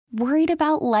Worried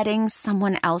about letting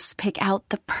someone else pick out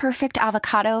the perfect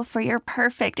avocado for your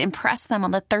perfect impress them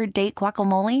on the third date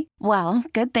guacamole? Well,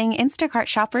 good thing Instacart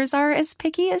shoppers are as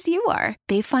picky as you are.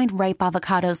 They find ripe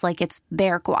avocados like it's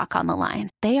their guac on the line.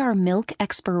 They are milk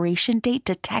expiration date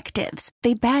detectives.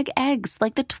 They bag eggs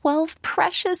like the 12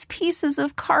 precious pieces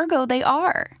of cargo they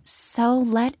are. So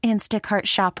let Instacart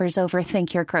shoppers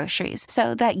overthink your groceries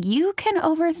so that you can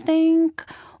overthink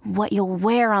what you'll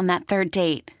wear on that third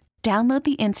date. Download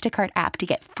the Instacart app to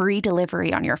get free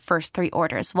delivery on your first 3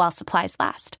 orders while supplies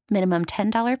last. Minimum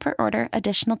 $10 per order.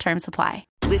 Additional terms apply.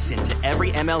 Listen to every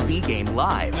MLB game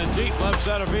live. In the deep left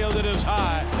center field, it is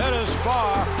high, it is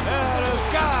far, it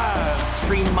is God.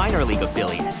 Stream minor league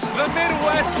affiliates. The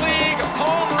Midwest League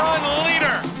home run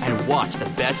leader. And watch the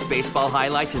best baseball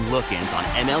highlights and look-ins on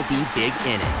MLB Big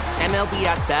Inning. MLB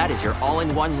At Bat is your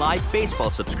all-in-one live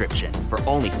baseball subscription for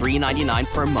only $3.99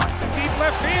 per month. Deep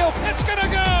left field, it's gonna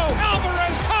go.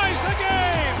 Alvarez ties the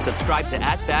game. Subscribe to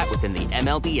At Bat within the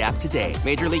MLB app today.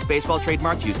 Major League Baseball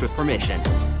trademarks used with permission.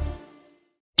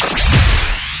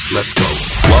 Let's go.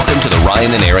 Welcome to the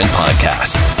Ryan and Erin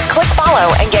podcast. Click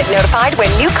follow and get notified when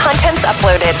new content's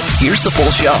uploaded. Here's the full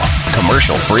show,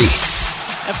 commercial free.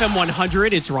 FM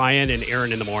 100, it's Ryan and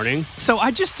Erin in the morning. So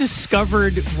I just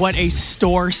discovered what a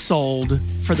store sold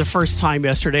for the first time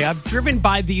yesterday. I've driven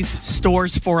by these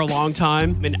stores for a long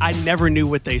time, and I never knew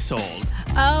what they sold.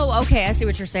 Oh, okay. I see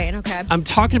what you're saying. Okay. I'm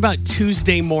talking about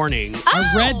Tuesday Morning.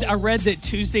 Oh! I read that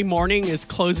Tuesday Morning is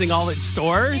closing all its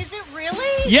stores. Is it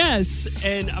really? Yes.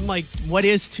 And I'm like, what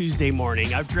is Tuesday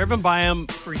Morning? I've driven by them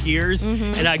for years,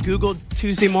 and I Googled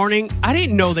Tuesday Morning. I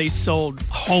didn't know they sold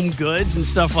home goods and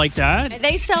stuff like that.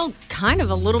 They sell kind of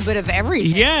a little bit of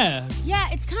everything. Yeah. Yeah,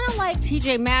 it's kind of like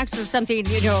TJ Maxx or something,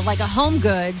 like a home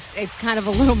goods. It's kind of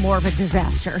a little more of a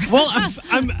disaster. Well,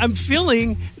 I'm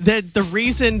feeling that the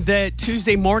reason that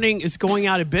Tuesday Morning is going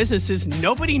out of business is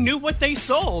nobody knew what they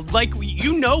sold. Like,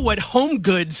 you know what home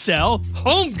goods sell.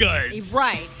 Home goods.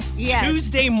 Right. Yes.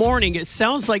 Tuesday Morning. It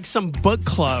sounds like some book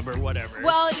club or whatever.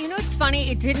 Well, it's funny.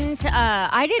 It didn't,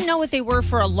 I didn't know what they were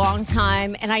for a long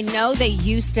time. And I know they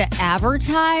used to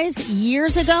advertise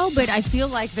years ago, but I feel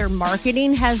like their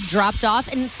marketing has dropped off.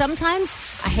 And sometimes,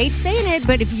 I hate saying it,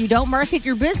 but if you don't market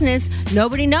your business,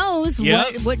 nobody knows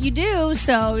what you do.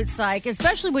 So it's like,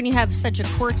 especially when you have such a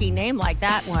quirky name like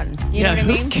that one. You know what I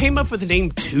mean? Who came up with the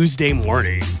name Tuesday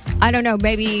Morning? I don't know.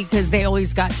 Maybe because they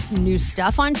always got new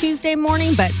stuff on Tuesday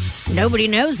morning, but nobody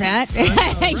knows that.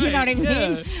 Right. You know what I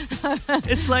mean? Yeah.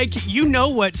 It's like,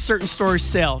 what certain stores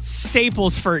sell.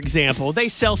 Staples, for example. They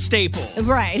sell staples.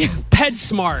 Right.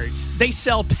 PetSmart. They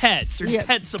sell pets or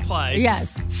pet supplies.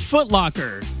 Yes. Foot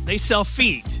Locker. They sell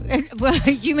feet. Well,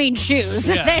 you mean shoes.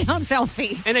 Yeah. They don't sell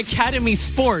feet. And Academy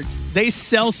Sports. They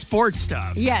sell sports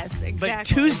stuff. Yes, exactly. But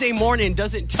Tuesday Morning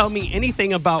doesn't tell me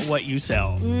anything about what you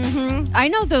sell. Mm-hmm. I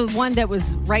know the one that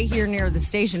was right here near the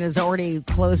station is already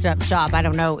closed up shop. I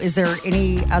don't know. Is there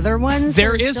any other ones?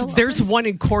 There's one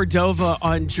in Cordova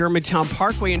on Germantown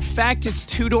Parkway. In fact, it's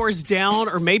 2 doors down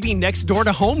or maybe next door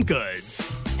to Home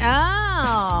Goods.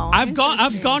 Oh, I've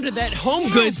gone to that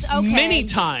Home Goods many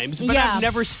times, but I've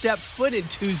never stepped foot in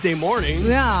Tuesday Morning.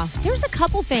 Yeah, there's a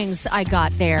couple things I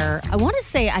got there. I want to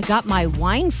say I got my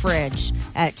wine fridge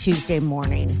at Tuesday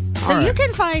Morning. So you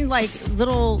can find like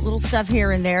little stuff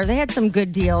here and there. They had some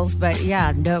good deals, but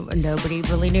nobody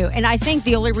really knew. And I think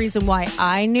the only reason why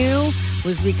I knew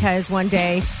was because one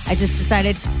day I just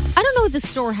decided, I don't know what the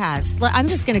store has. I'm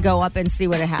just going to go up and see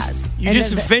what it has. You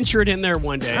just ventured in there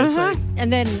one day.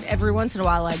 And then every once in a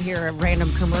while I'd hear a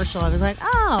random commercial. I was like,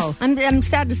 oh, I'm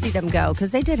sad to see them go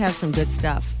because they did have some good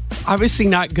stuff. Obviously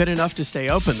not good enough to stay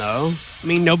open, though. I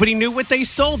mean, nobody knew what they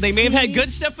sold. They may have had good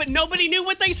stuff, but nobody knew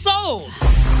what they sold.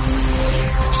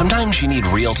 Sometimes you need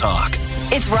real talk.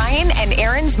 It's Ryan and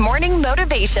Erin's morning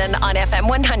motivation on FM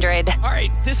 100. All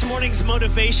right, this morning's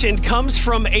motivation comes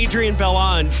from Adrienne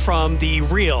Bellon from The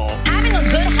Real. Having a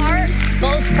good heart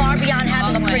goes far beyond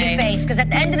having a pretty face. Because at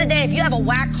the end of the day, if you have a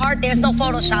whack heart, there's no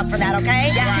Photoshop for that,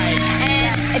 okay? Right.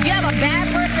 And if you have a bad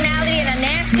personality and a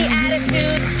nasty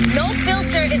attitude, no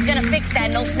filter is going to fix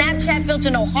that. No Snapchat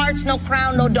filter, no hearts, no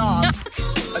crown, no dog.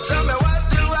 Tell me, what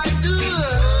do I do?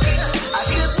 I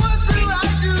said, what do I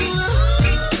do?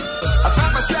 I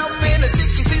find myself in a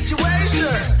sticky situation.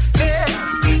 Yeah,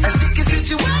 a sticky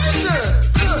situation.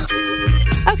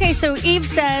 Okay, so Eve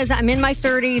says, I'm in my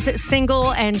 30s,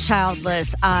 single and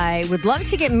childless. I would love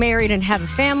to get married and have a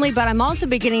family, but I'm also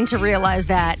beginning to realize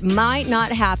that might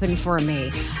not happen for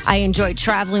me. I enjoy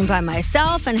traveling by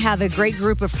myself and have a great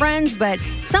group of friends, but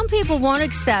some people won't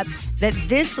accept that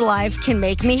this life can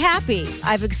make me happy.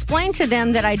 I've explained to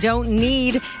them that I don't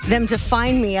need them to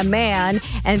find me a man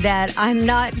and that I'm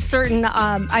not certain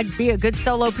I'd be a good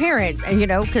solo parent. And,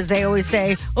 because they always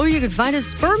say, oh, you can find a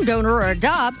sperm donor or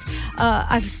adopt.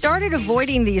 I've started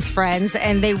avoiding these friends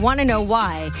and they want to know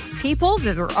why. People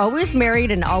that are always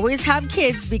married and always have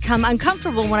kids become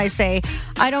uncomfortable when I say,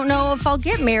 I don't know if I'll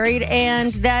get married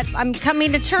and that I'm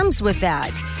coming to terms with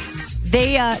that.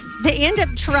 They end up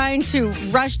trying to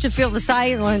rush to fill the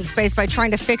silent space by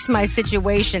trying to fix my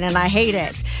situation, and I hate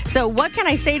it. So what can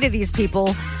I say to these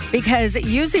people? Because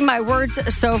using my words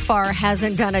so far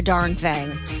hasn't done a darn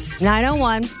thing.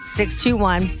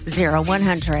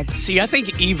 901-621-0100. See, I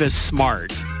think Eve is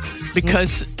smart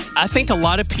because I think a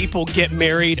lot of people get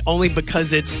married only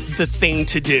because it's the thing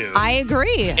to do. I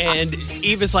agree. And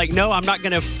Eve is like, no, I'm not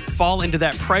going to fall into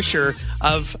that pressure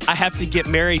of I have to get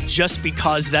married just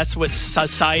because that's what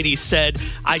society said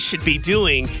I should be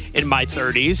doing in my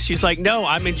 30s. She's like, no,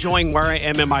 I'm enjoying where I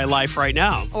am in my life right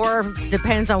now. Or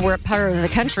depends on what part of the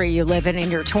country you live in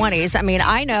your 20s. I mean,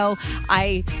 I know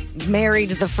I married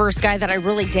the first guy that I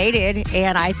really dated,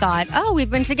 and I thought, oh, we've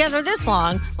been together this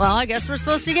long. Well, I guess we're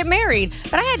supposed to get married.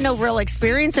 But I had no real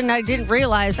experience, and I didn't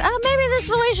realize, maybe this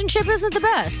relationship isn't the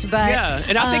best. But yeah,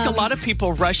 and I think a lot of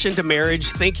people rush into marriage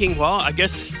thinking, well, I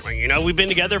guess, we've been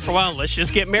together for a while, let's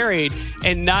just get married,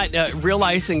 and not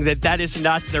realizing that is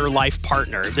not their life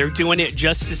partner. They're doing it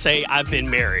just to say, I've been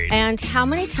married. And how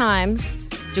many times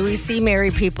do we see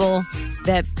married people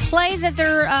that play that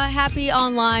they're happy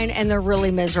online and they're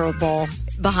really miserable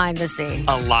behind the scenes?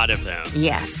 A lot of them.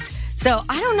 Yes. So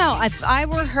I don't know. If I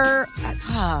were her,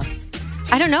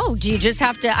 I don't know. Do you just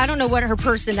have to, I don't know what her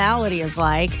personality is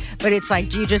like, but it's like,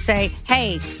 do you just say,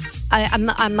 hey,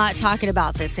 I'm not talking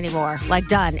about this anymore. Like,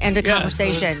 done. End of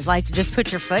conversation. Like, just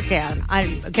put your foot down.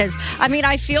 Because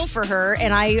I feel for her,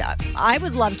 and I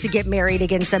would love to get married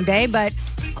again someday, but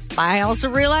I also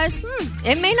realize,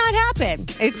 it may not happen.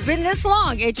 It's been this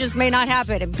long. It just may not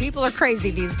happen. And people are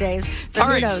crazy these days. So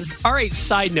who knows? All right,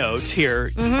 side note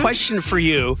here. Question for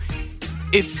you.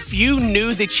 If you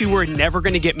knew that you were never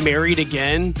going to get married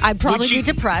again, I'd probably be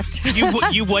depressed.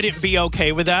 you wouldn't be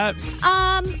okay with that?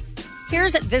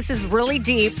 This is really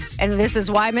deep, and this is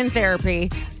why I'm in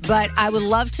therapy, but I would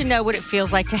love to know what it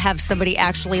feels like to have somebody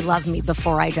actually love me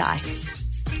before I die.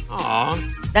 Aw.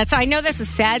 I know that's a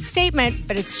sad statement,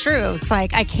 but it's true. It's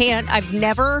like, I've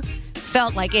never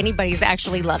felt like anybody's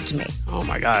actually loved me. Oh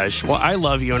my gosh. Well, I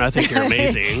love you, and I think you're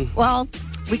amazing. Well,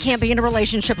 we can't be in a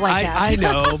relationship like that. I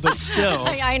know, but still.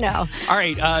 I know. All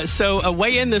right, so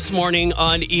weigh in this morning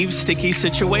on Eve's sticky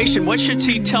situation. What should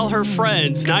she tell her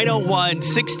friends?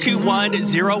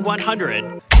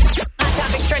 901-621-0100.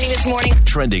 Topics trending this morning.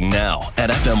 Trending now at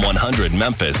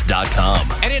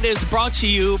FM100Memphis.com. And it is brought to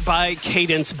you by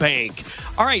Cadence Bank.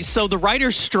 All right, so the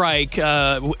writer's strike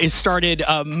is started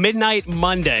midnight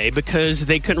Monday because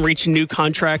they couldn't reach a new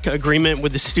contract agreement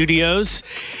with the studios.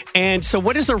 And so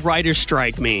what does a writer's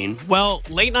strike mean? Well,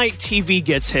 late night TV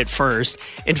gets hit first.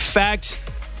 In fact,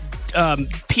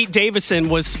 Pete Davidson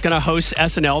was going to host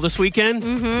SNL this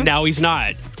weekend. Now he's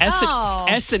not.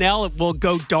 SNL will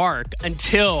go dark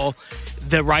until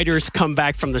the writers come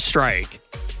back from the strike.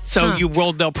 So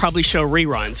they'll probably show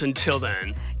reruns until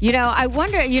then. I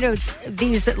wonder, it's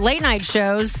these late night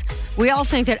shows, we all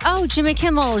think that, Jimmy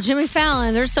Kimmel, Jimmy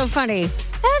Fallon, they're so funny.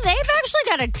 They've actually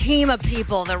got a team of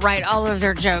people that write all of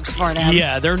their jokes for them.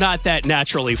 Yeah, they're not that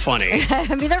naturally funny.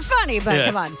 They're funny, but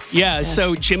come on. Yeah,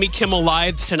 so Jimmy Kimmel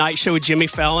Live, Tonight Show with Jimmy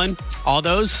Fallon, all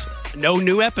those, no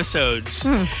new episodes.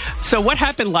 So what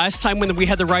happened last time when we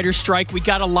had the writer's strike? We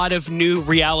got a lot of new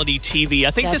reality TV.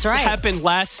 I think this happened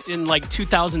last in like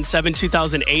 2007,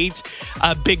 2008.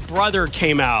 Big Brother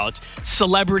came out.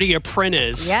 Celebrity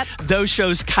Apprentice. Yep. Those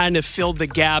shows kind of filled the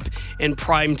gap in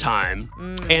prime time.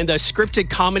 And the scripted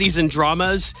comedies and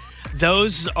dramas,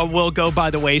 those will go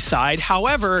by the wayside.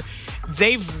 However,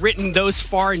 they've written those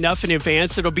far enough in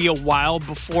advance, it'll be a while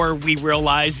before we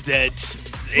realize that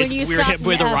when you we're stop hit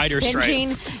with a writer's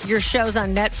strike. Your shows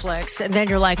on Netflix, and then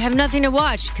you're like, I have nothing to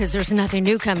watch because there's nothing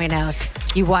new coming out.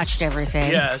 You watched everything.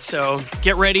 Yeah, so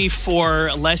get ready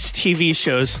for less TV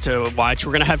shows to watch.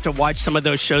 We're going to have to watch some of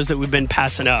those shows that we've been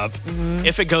passing up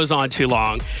if it goes on too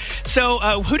long. So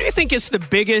who do you think is the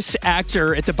biggest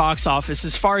actor at the box office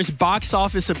as far as box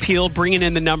office appeal, bringing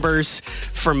in the numbers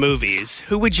for movies?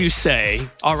 Who would you say?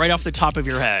 Right off the top of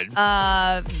your head.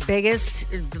 Biggest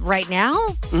right now?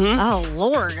 Oh,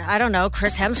 Lord. I don't know.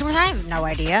 Chris Hemsworth? I have no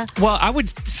idea. Well, I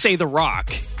would say The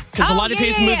Rock. because a lot of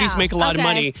his movies make a lot of Okay.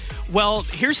 money. Well,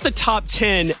 here's the top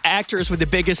 10 actors with the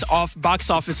biggest box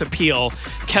office appeal.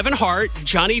 Kevin Hart,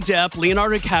 Johnny Depp,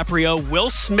 Leonardo DiCaprio, Will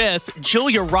Smith,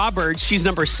 Julia Roberts. She's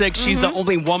number 6. She's the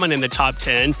only woman in the top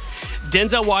 10.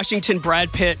 Denzel Washington,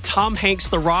 Brad Pitt, Tom Hanks,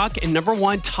 The Rock, and number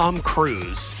 1, Tom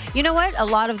Cruise. You know what? A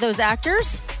lot of those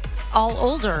actors, all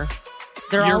older.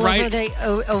 They're You're all right.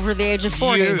 over the age of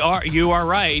 40. You are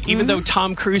right. Even though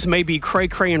Tom Cruise may be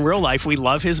cray-cray in real life, we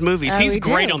love his movies. He's we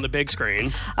great do. on the big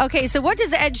screen. Okay, so what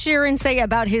does Ed Sheeran say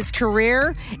about his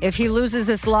career if he loses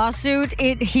this lawsuit?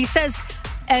 He says,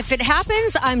 if it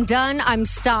happens, I'm done. I'm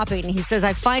stopping. He says,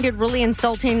 I find it really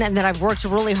insulting and that I've worked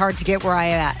really hard to get where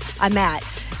I'm at.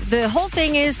 The whole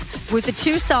thing is with the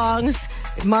 2 songs,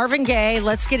 Marvin Gaye,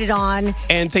 Let's Get It On.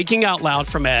 And Thinking Out Loud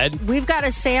from Ed. We've got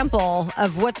a sample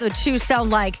of what the 2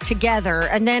 sound like together,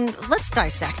 and then let's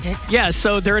dissect it. Yeah,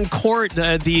 so they're in court.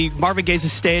 The Marvin Gaye's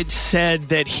estate said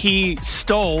that he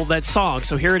stole that song.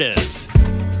 So here it is.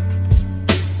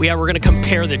 We're going to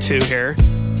compare the 2 here.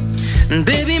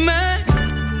 Baby, my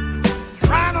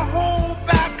Trying to hold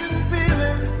back this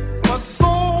feeling for so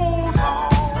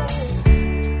long.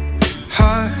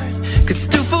 heart could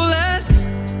still fall less.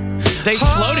 They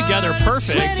flow together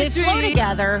perfect. They flow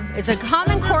together. It's a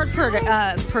common chord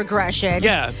progression.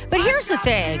 Yeah. But here's the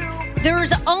thing.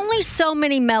 There's only so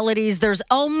many melodies. There's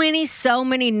only so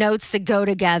many notes that go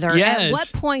together. Yes. At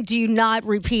what point do you not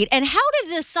repeat? And how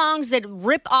did the songs that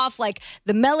rip off like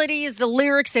the melodies, the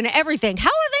lyrics, and everything, how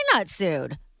are they not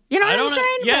sued? You know what I'm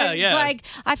saying? Yeah, But yeah. It's like,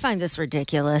 I find this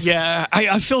ridiculous. Yeah,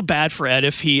 I feel bad for Ed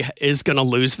if he is going to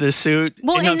lose this suit.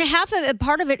 Well, and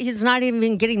part of it, he's not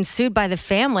even getting sued by the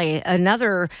family.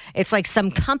 It's like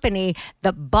some company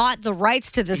that bought the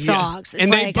rights to the songs. It's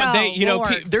And like,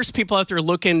 Lord. there's people out there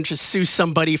looking to sue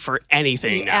somebody for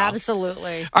anything now.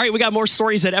 Absolutely. All right, we got more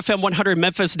stories at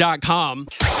FM100Memphis.com.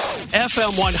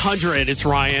 FM100, it's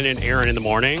Ryan and Erin in the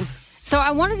morning. So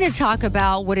I wanted to talk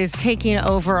about what is taking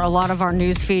over a lot of our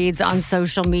news feeds on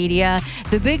social media.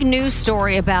 The big news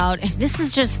story this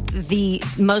is just the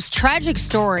most tragic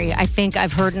story I think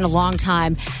I've heard in a long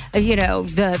time.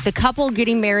 The couple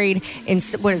getting married in,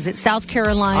 South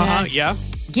Carolina. Yeah.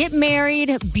 Get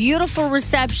married, beautiful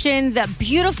reception. That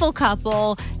beautiful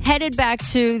couple headed back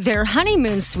to their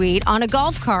honeymoon suite on a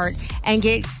golf cart and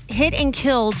get hit and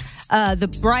killed.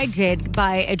 The bride did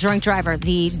by a drunk driver.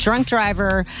 The drunk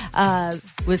driver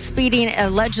was speeding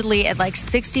allegedly at like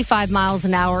 65 miles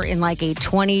an hour in like a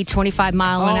 20, 25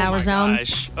 mile an hour zone.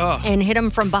 Gosh. And hit him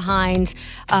from behind.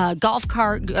 Golf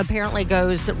cart apparently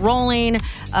goes rolling.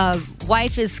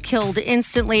 Wife is killed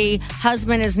instantly.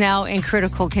 Husband is now in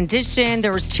critical condition.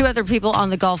 There was 2 other people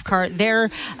on the golf cart. They're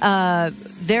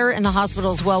in the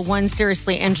hospital as well. One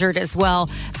seriously injured as well.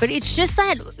 But it's just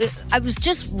that I was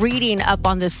just reading up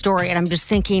on this story and I'm just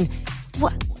thinking,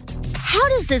 how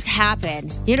does this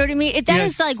happen? You know what I mean? That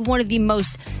is like one of the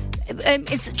most...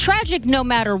 It's tragic no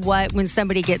matter what when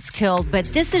somebody gets killed, but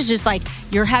this is just like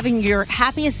you're having your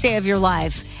happiest day of your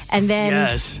life. And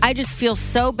then I just feel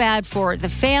so bad for the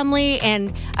family.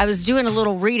 And I was doing a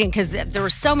little reading because there were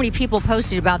so many people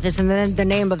posting about this. And then the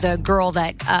name of the girl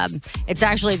that it's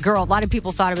actually a girl. A lot of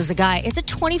people thought it was a guy. It's a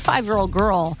 25-year-old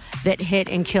girl that hit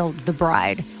and killed the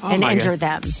bride and injured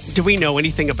them. Do we know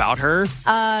anything about her?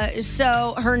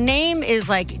 So her name is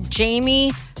like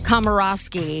Jamie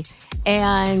Komorowski.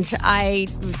 And I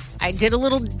did a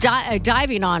little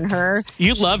diving on her.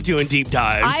 You love doing deep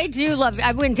dives. I do love it.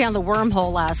 I went down the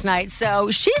wormhole last night.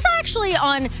 So she's actually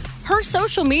on her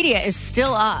social media is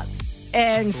still up.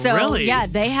 And so, yeah,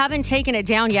 they haven't taken it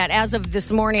down yet as of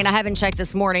this morning. I haven't checked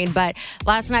this morning, but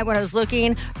last night when I was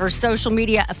looking, her social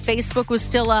media, Facebook was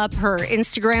still up, her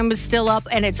Instagram was still up,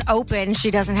 and it's open.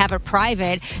 She doesn't have it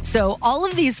private. So all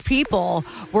of these people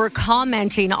were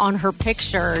commenting on her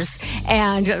pictures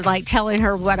and like telling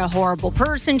her what a horrible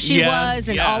person she was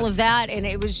and all of that. And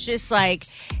it was just like,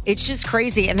 it's just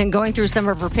crazy. And then going through some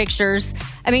of her pictures,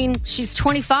 I mean, she's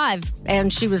 25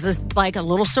 and she was like a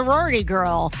little sorority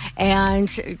girl. And,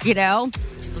 you know,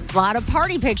 a lot of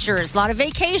party pictures, a lot of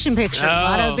vacation pictures, a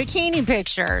lot of bikini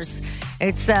pictures.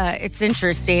 It's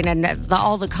interesting. And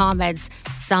all the comments,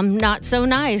 some not so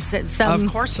nice. Some,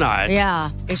 of course not. Yeah.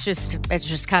 It's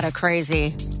just kind of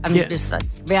crazy. I'm just,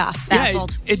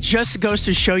 baffled. It just goes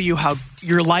to show you how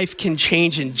your life can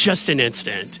change in just an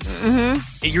instant. Mm-hmm.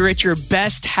 You're at your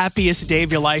best, happiest day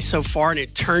of your life so far, and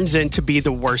it turns into be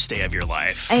the worst day of your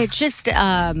life. It just,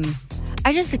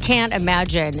 I just can't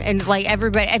imagine. And like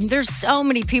everybody, and there's so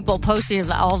many people posting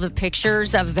all the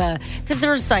pictures of because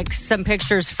there was like some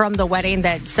pictures from the wedding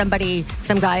that some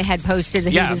guy had posted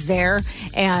that he was there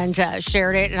and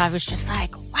shared it. And I was just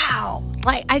like, wow.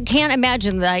 Like, I can't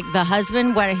imagine like the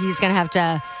husband, what he's going to have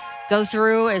to go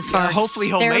through as far as hopefully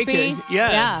he'll therapy. make it.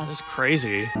 Yeah. That's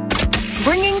crazy.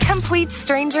 Bringing complete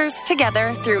strangers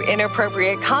together through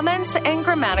inappropriate comments and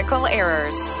grammatical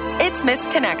errors. It's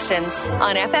Misconnections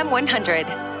on FM 100.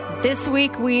 This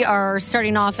week we are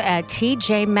starting off at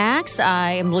TJ Maxx.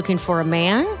 I am looking for a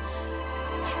man.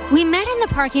 We met in the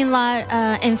parking lot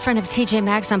in front of TJ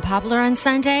Maxx on Poplar on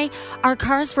Sunday. Our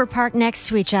cars were parked next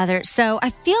to each other, so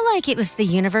I feel like it was the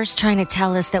universe trying to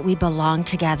tell us that we belong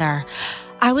together.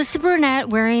 I was the brunette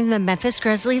wearing the Memphis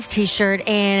Grizzlies t-shirt,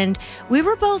 and we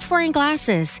were both wearing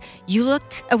glasses. We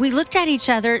looked at each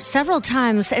other several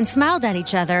times and smiled at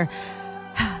each other.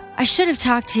 I should have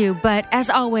talked to you, but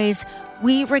as always,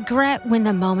 we regret when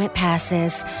the moment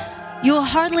passes. You'll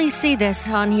hardly see this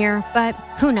on here, but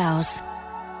who knows?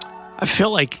 I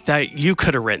feel like that you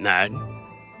could have written that.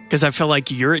 Because I feel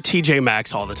like you're at TJ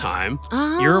Maxx all the time.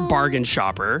 You're a bargain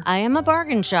shopper. I am a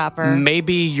bargain shopper.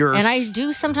 Maybe you're... And I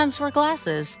do sometimes wear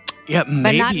glasses. Yeah,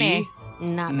 maybe... But not me.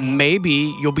 Not me.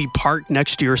 Maybe you'll be parked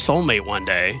next to your soulmate one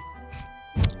day.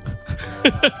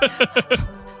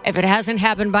 If it hasn't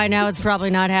happened by now, it's probably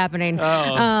not happening.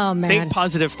 Oh man. Think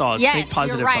positive thoughts. Yes, Think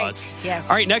positive you're right. thoughts. Yes.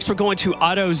 All right, next we're going to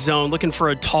AutoZone looking for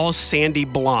a tall, sandy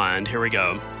blonde. Here we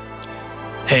go.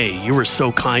 Hey, you were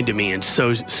so kind to me and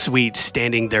so sweet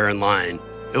standing there in line.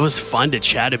 It was fun to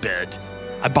chat a bit.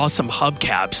 I bought some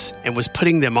hubcaps and was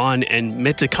putting them on and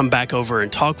meant to come back over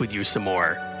and talk with you some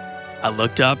more. I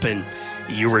looked up and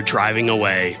you were driving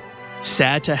away.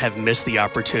 Sad to have missed the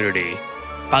opportunity.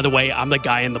 By the way, I'm the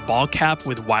guy in the ball cap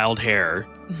with wild hair.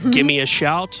 Give me a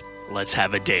shout. Let's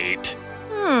have a date.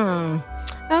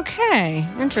 Okay,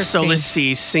 interesting. So let's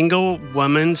see. Single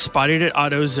woman spotted at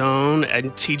AutoZone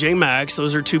and TJ Maxx.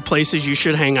 Those are two places you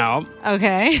should hang out.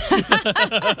 Okay.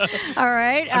 All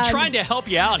right. I'm trying to help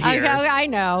you out here. I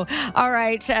know. All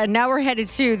right. Now we're headed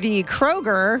to the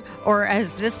Kroger, or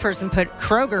as this person put,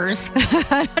 Kroger's,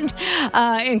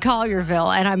 in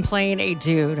Collierville, and I'm playing a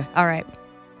dude. All right.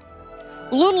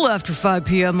 A little after 5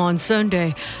 p.m. on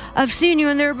Sunday. I've seen you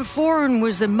in there before and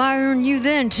was admiring you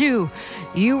then, too.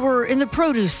 You were in the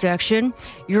produce section.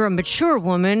 You're a mature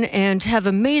woman and have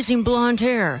amazing blonde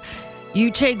hair.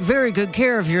 You take very good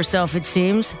care of yourself, it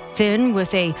seems. Thin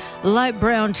with a light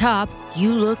brown top.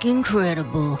 You look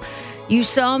incredible. You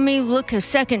saw me look a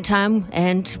second time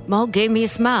and, well, gave me a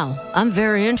smile. I'm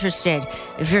very interested.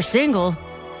 If you're single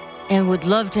and would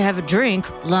love to have a drink,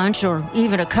 lunch, or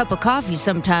even a cup of coffee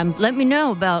sometime, let me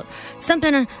know about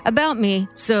something about me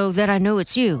so that I know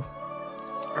it's you.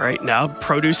 All right, now,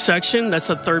 produce section. That's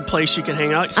the third place you can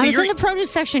hang out. I was in the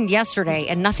produce section yesterday,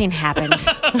 and nothing happened.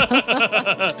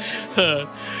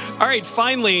 All right,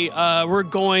 finally, we're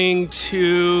going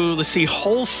to, let's see,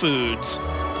 Whole Foods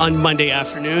on Monday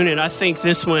afternoon, and I think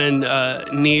this one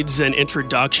needs an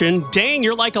introduction. Dane,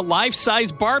 you're like a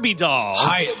life-size Barbie doll.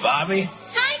 Hiya, Bobby.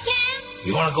 Hi, Ken.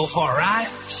 You want to go for a ride?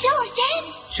 Sure,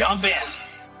 Ken. Jump in.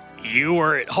 You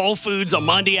were at Whole Foods on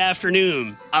Monday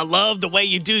afternoon. I love the way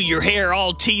you do your hair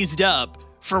all teased up.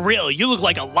 For real, you look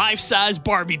like a life-size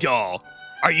Barbie doll.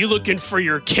 Are you looking for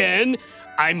your Ken?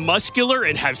 I'm muscular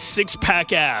and have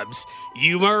six-pack abs.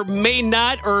 You may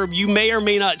or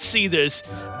may not see this,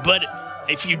 but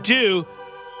if you do,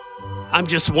 I'm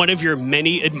just one of your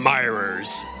many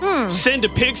admirers. Send a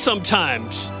pic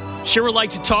sometimes. Sure would like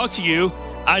to talk to you.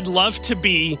 I'd love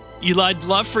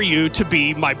for you to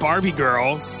be my Barbie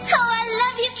girl. Oh, I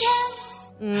love you,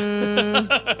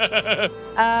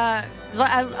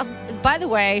 Ken. By the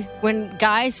way, when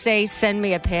guys say send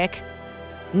me a pic,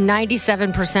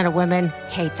 97% of women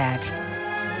hate that.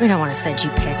 We don't want to send you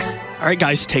pics. All right,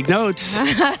 guys, take notes.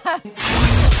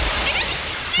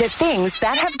 The things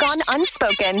that have gone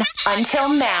unspoken until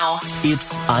now.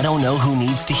 It's I don't know who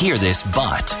needs to hear this,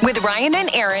 but... With Ryan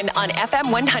and Erin on FM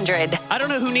 100. I don't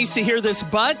know who needs to hear this,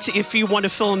 but if you want to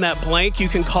fill in that blank, you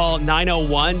can call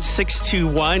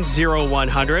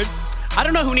 901-621-0100. I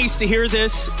don't know who needs to hear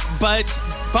this, but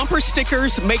bumper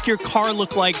stickers make your car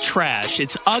look like trash.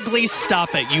 It's ugly.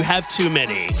 Stop it. You have too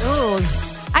many. Ooh,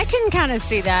 I can kind of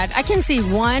see that. I can see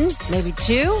one, maybe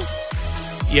two.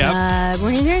 Yeah.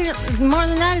 When you hear more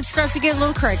than that, it starts to get a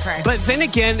little cray-cray. But then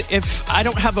again, if I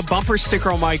don't have a bumper sticker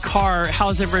on my car,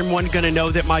 how's everyone going to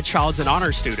know that my child's an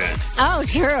honor student? Oh,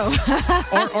 true.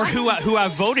 or who I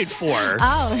voted for?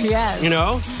 Oh, yes. You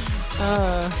know?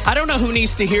 I don't know who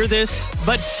needs to hear this,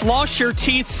 but floss your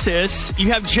teeth, sis.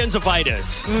 You have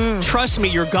gingivitis. Trust me,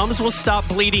 your gums will stop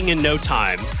bleeding in no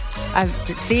time.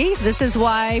 See, this is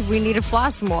why we need to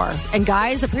floss more. And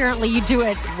guys, apparently you do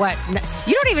it,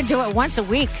 you don't even do it once a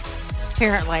week,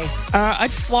 apparently.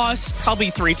 I'd floss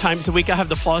probably 3 times a week. I have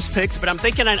the floss picks, but I'm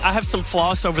thinking I have some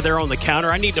floss over there on the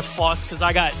counter. I need to floss because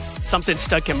I got something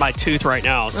stuck in my tooth right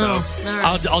now. So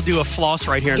right. I'll do a floss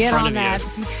right here in Get front on of that.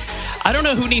 you. I don't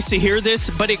know who needs to hear this,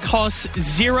 but it costs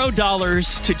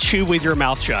 $0 to chew with your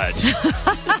mouth shut.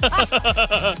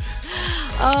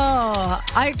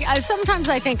 I sometimes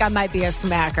I think I might be a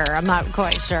smacker. I'm not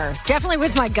quite sure. Definitely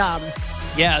with my gum.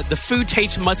 Yeah, the food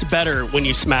tastes much better when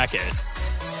you smack it.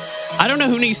 I don't know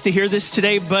who needs to hear this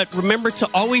today, but remember to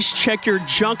always check your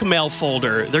junk mail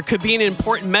folder. There could be an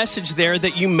important message there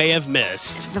that you may have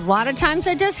missed. A lot of times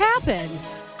that does happen.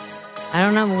 I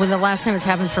don't know when the last time it's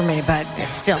happened for me, but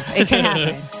still, it can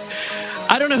happen.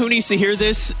 I don't know who needs to hear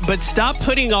this, but stop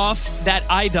putting off that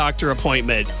eye doctor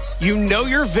appointment. You know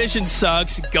your vision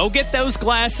sucks. Go get those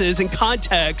glasses and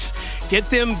contacts. Get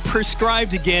them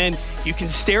prescribed again. You can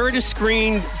stare at a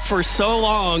screen for so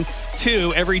long,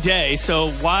 too, every day.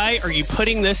 So why are you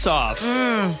putting this off?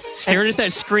 Staring at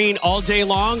that screen all day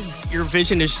long, your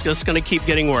vision is just going to keep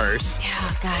getting worse.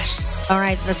 Yeah, gosh. All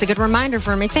right, that's a good reminder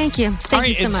for me. Thank you. Thank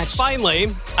you so and much. Finally,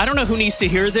 I don't know who needs to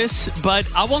hear this, but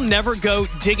I will never go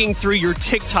digging through your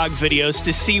TikTok videos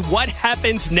to see what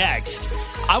happens next.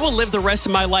 I will live the rest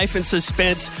of my life in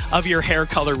suspense of your hair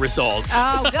color results.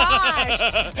 Oh, gosh.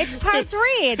 It's part 3.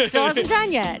 It still hasn't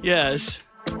done yet. Yes.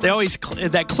 They always,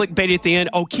 that clickbait at the end,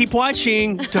 oh, keep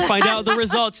watching to find out the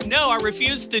results. No, I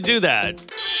refuse to do that.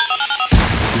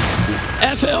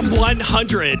 FM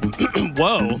 100.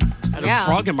 Whoa. I had a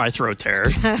frog in my throat there.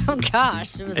 Oh,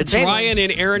 gosh. It's Ryan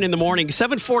and Erin in the morning.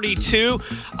 7:42.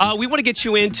 We want to get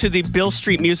you into the Beale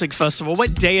Street Music Festival.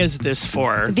 What day is this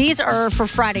for? These are for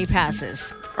Friday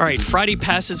passes. All right, Friday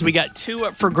passes. We got 2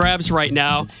 up for grabs right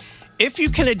now. If you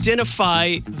can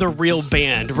identify the real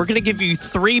band, we're going to give you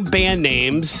 3 band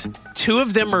names. 2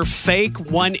 of them are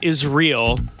fake. 1 is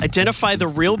real. Identify the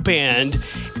real band,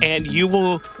 and you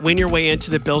will win your way into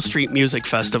the Beale Street Music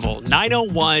Festival.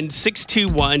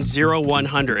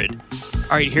 901-621-0100. All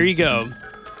right, here you go.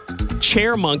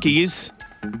 Chair Monkeys,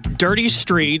 Dirty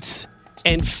Streets,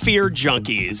 and Fear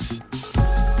Junkies.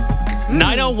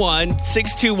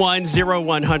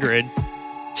 901-621-0100.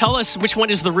 Tell us which one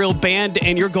is the real band,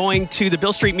 and you're going to the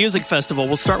Beale Street Music Festival.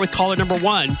 We'll start with caller number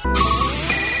 1.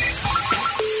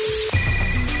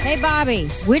 Hey, Bobby,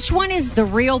 which one is the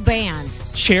real band?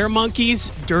 Chair Monkeys,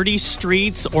 Dirty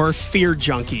Streets, or Fear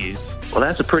Junkies? Well,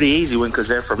 that's a pretty easy one because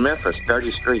they're from Memphis,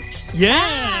 Dirty Streets.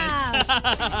 Yes!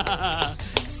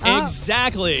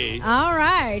 Exactly. All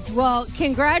right. Well,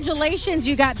 congratulations.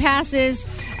 You got passes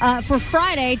for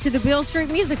Friday to the Beale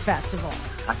Street Music Festival.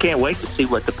 I can't wait to see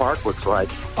what the park looks like.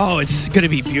 Oh, it's going to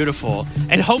be beautiful.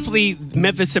 And hopefully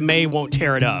Memphis and May won't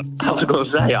tear it up. I was going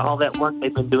to say, all that work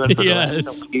they've been doing for the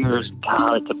last couple years,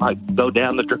 God, it might go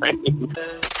down the drain.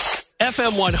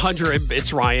 FM 100,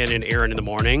 it's Ryan and Erin in the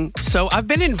morning. So I've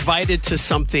been invited to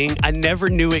something I never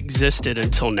knew existed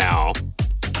until now.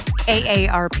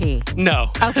 AARP.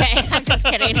 No. Okay, I'm just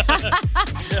kidding.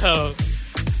 No.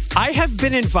 I have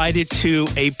been invited to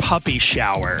a puppy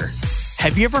shower.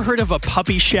 Have you ever heard of a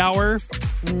puppy shower?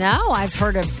 No, I've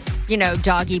heard of,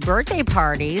 doggy birthday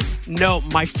parties. No,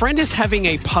 my friend is having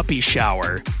a puppy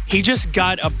shower. He just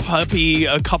got a puppy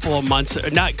a couple of weeks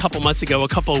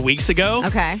ago.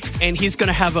 Okay. And he's going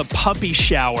to have a puppy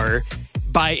shower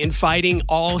by inviting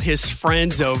all his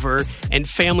friends over and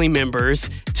family members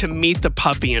to meet the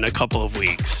puppy in a couple of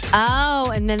weeks. Oh,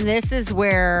 and then this is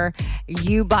where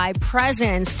you buy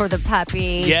presents for the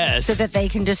puppy. Yes. So that they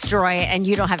can destroy it and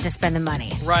you don't have to spend the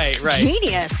money. Right.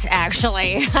 Genius,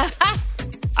 actually.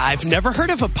 I've never heard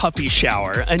of a puppy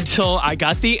shower until I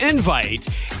got the invite.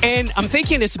 And I'm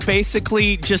thinking it's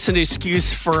basically just an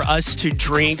excuse for us to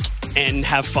drink and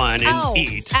have fun and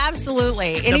eat.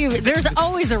 Absolutely. There's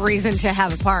always a reason to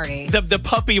have a party. The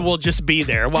puppy will just be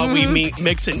there while we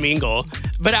mix and mingle.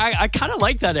 But I kind of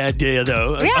like that idea,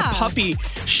 though. A puppy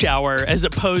shower as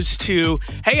opposed to,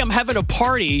 hey, I'm having a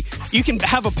party. You can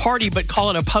have a party, but call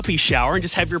it a puppy shower and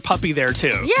just have your puppy there,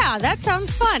 too. Yeah, that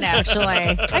sounds fun, actually.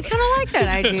 I kind of like that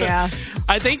idea.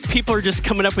 I think people are just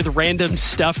coming up with random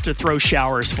stuff to throw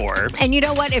showers for. And you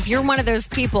know what? If you're one of those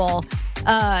people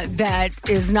that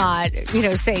is not,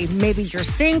 say maybe you're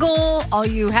single, all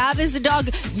you have is a dog,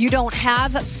 you don't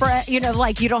have, you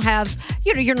don't have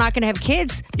you're not going to have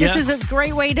kids, this is a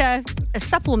great way to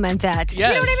supplement that. Yes.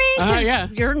 You know what I mean?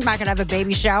 'Cause you're not going to have a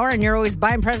baby shower and you're always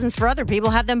buying presents for other people.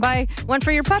 Have them buy one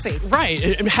for your puppy. Right.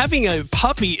 And having a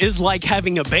puppy is like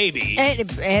having a baby.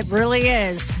 It really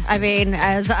is. I mean,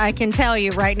 as I can tell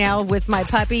you right now with my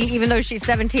puppy, even though she's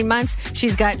 17 months,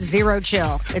 she's got zero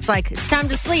chill. It's like, it's time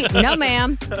to sleep. No,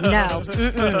 ma'am. No.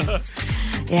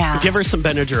 Mm-mm. Yeah. Give her some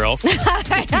Benadryl.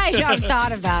 I've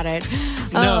thought about it.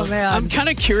 No, Oh, man. I'm kind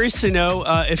of curious to know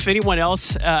if anyone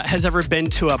else has ever been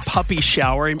to a puppy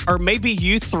shower, or maybe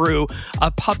you threw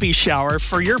a puppy shower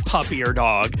for your puppy or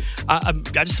dog. I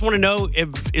just want to know,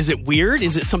 is it weird?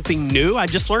 Is it something new? I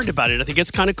just learned about it. I think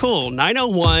it's kind of cool.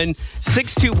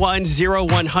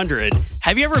 901-621-0100.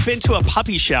 Have you ever been to a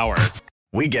puppy shower?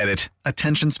 We get it.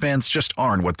 Attention spans just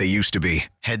aren't what they used to be.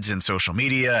 Heads in social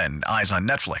media and eyes on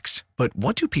Netflix. But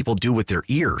what do people do with their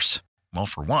ears? Well,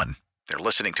 for one, they're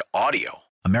listening to audio.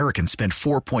 Americans spend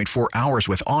 4.4 hours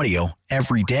with audio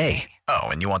every day. Oh,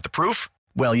 and you want the proof?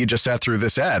 Well, you just sat through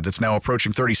this ad that's now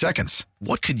approaching 30 seconds.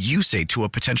 What could you say to a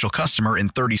potential customer in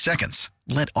 30 seconds?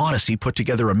 Let Odyssey put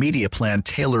together a media plan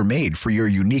tailor-made for your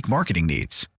unique marketing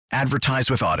needs.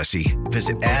 Advertise with Odyssey.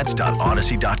 Visit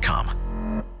ads.odyssey.com.